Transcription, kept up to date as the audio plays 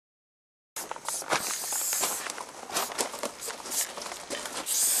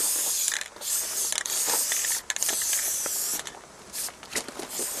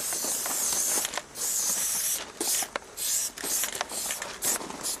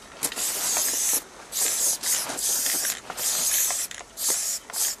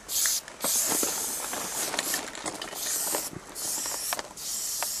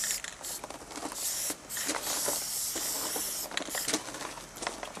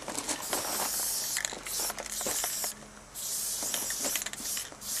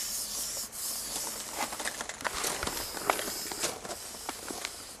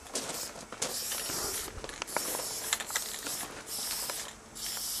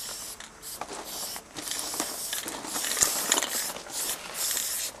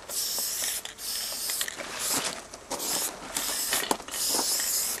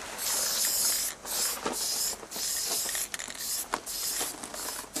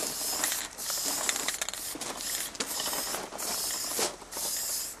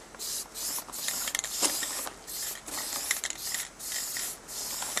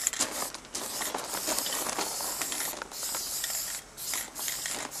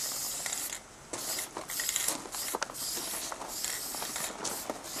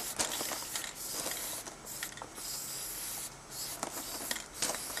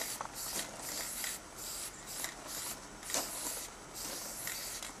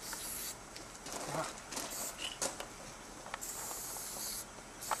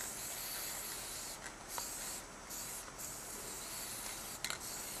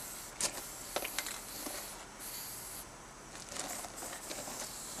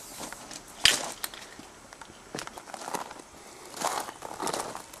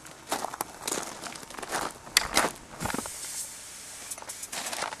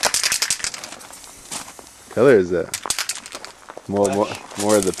color is that? More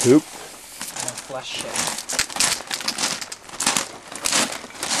of the poop? Flesh shit.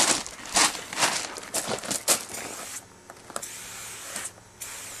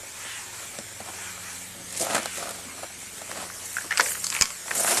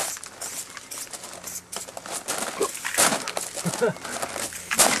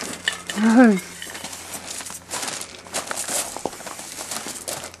 Nice.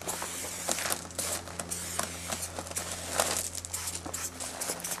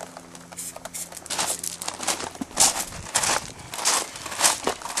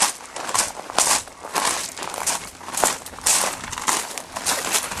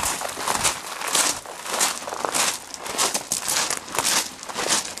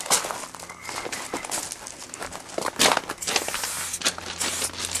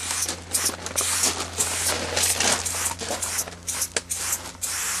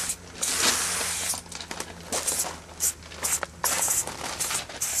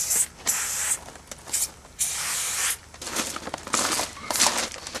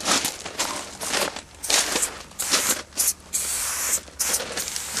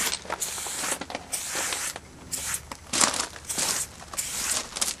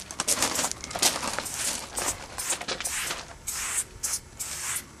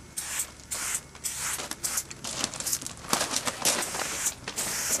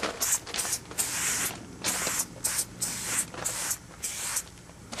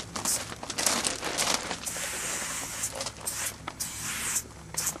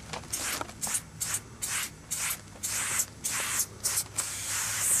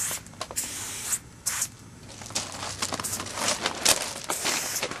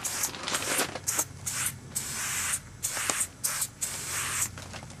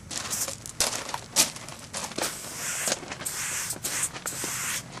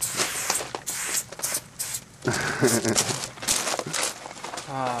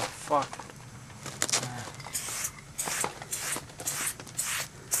 Ah, fuck.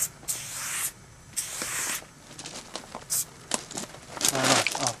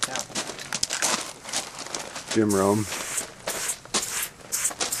 Oh, yeah. Jim Rome.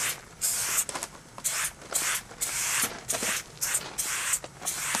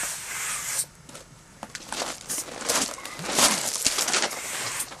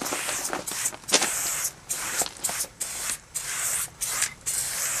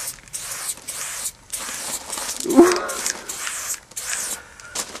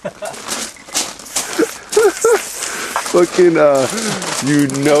 Fucking, you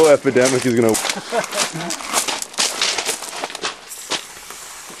know epidemic is gonna...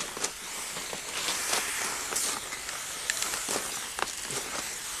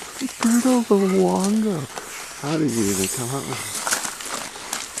 Berto Luongo. How did you even come up with it?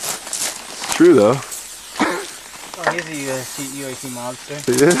 It's true though. Oh, he's a UAC monster.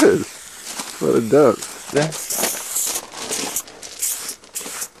 He is. What a dope. Yeah.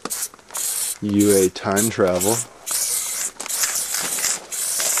 UA time travel.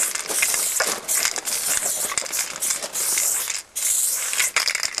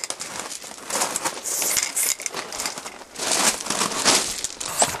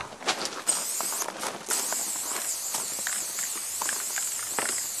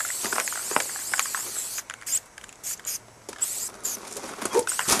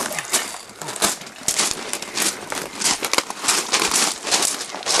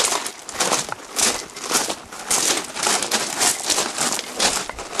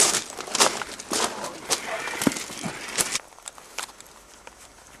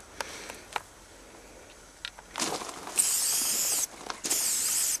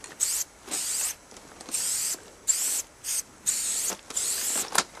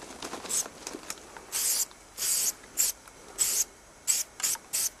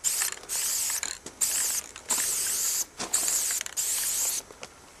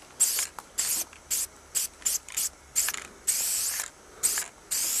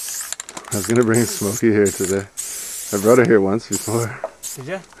 I was gonna bring Smokey here today. I brought her here once before. Did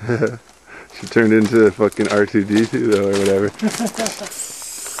ya? She turned into fucking R2D2 though, or whatever.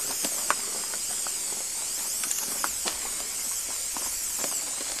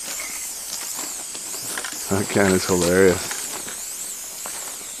 That can is hilarious.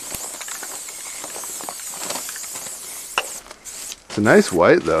 It's a nice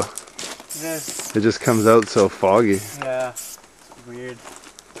white though. It is. It just comes out so foggy. Yeah. It's weird.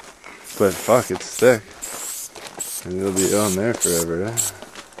 But fuck, it's thick. And it'll be on there forever, eh?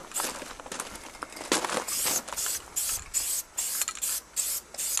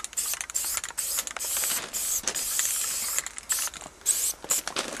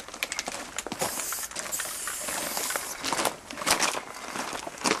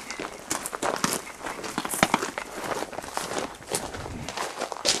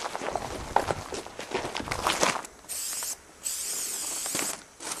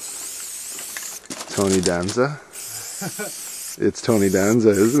 Tony Danza. It's Tony Danza,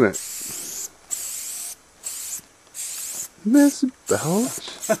 isn't it? Miss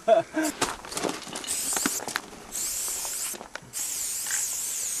Belch?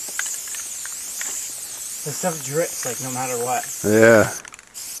 The stuff drips like no matter what. Yeah.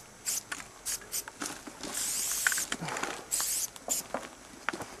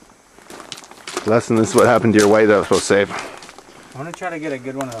 Lesson, this is what happened to your white that was so safe. I want to try to get a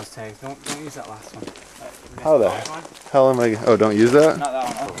good one of those tags. Don't use that last one. How the hell am I? Oh, don't use that? Not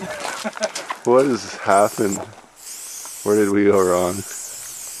that one. What has happened? Where did we go wrong?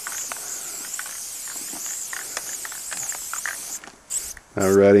 Now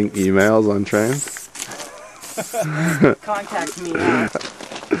writing emails on trains? Contact me now.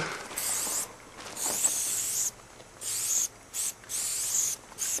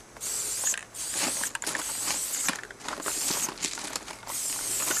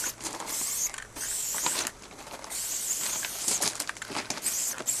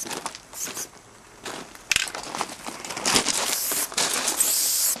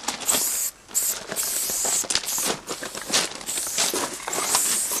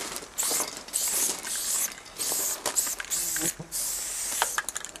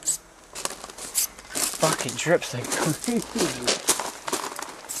 Fucking drips like crazy.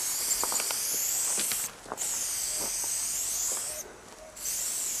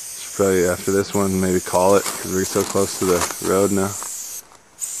 Should probably after this one maybe call it because we're so close to the road now.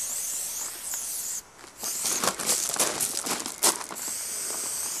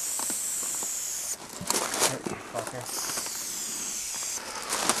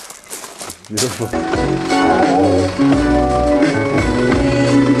 Beautiful.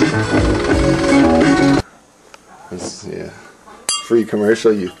 Yeah. Free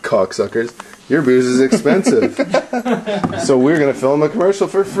commercial, you cocksuckers. Your booze is expensive. So we're gonna film a commercial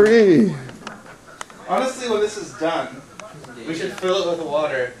for free. Honestly, when this is done, we should fill it with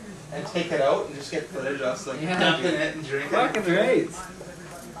water and take it out and just get footage of us like dumping it and drinking it. Fucking great.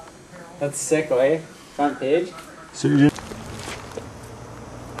 That's sick, eh? Front page. Surgeon.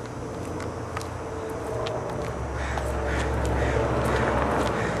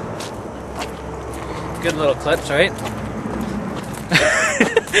 Good little clips, right?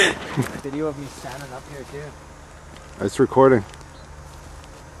 Video of me standing up here too. It's recording.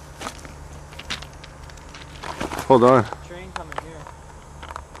 Hold on. Train coming here.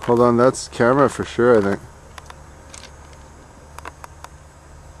 Hold on, that's camera for sure, I think.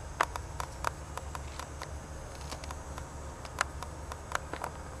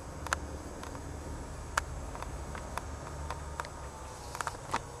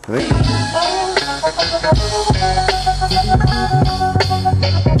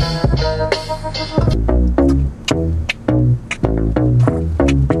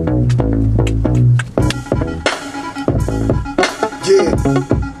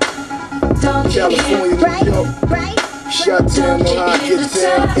 California, New York, shot down, know how I get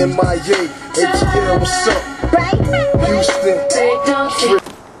down. MIA, ATL, what's up? Houston,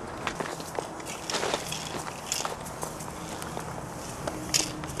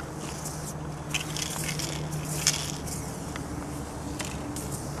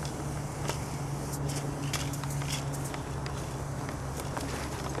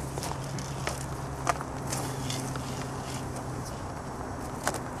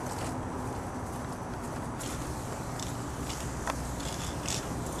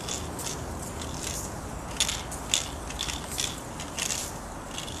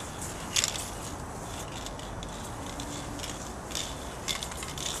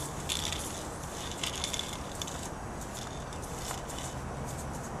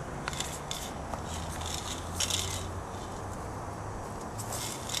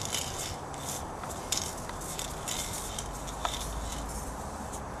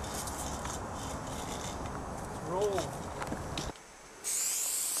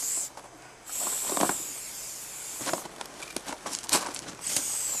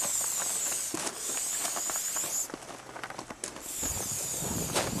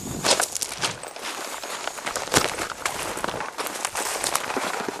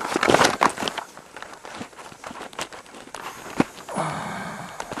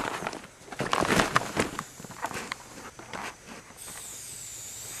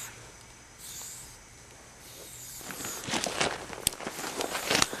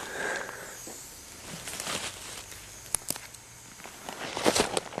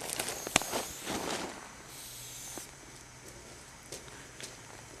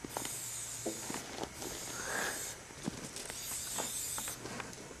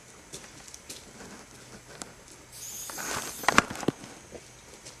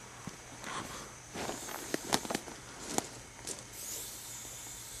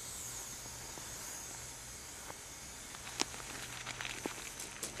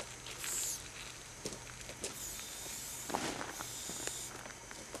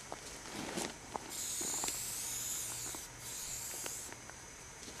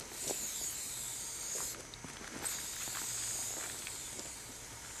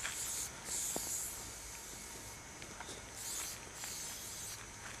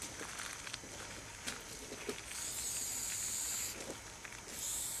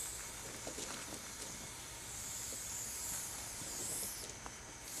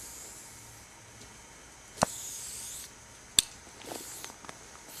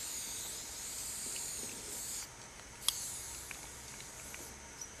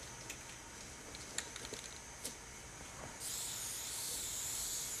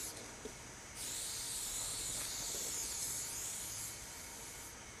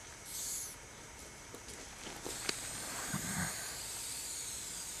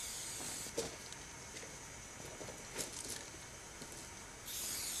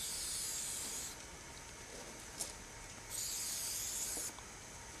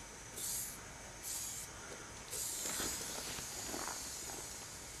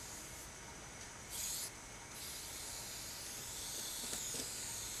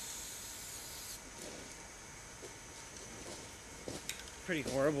 pretty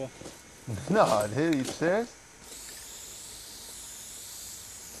horrible. No, dude, you serious?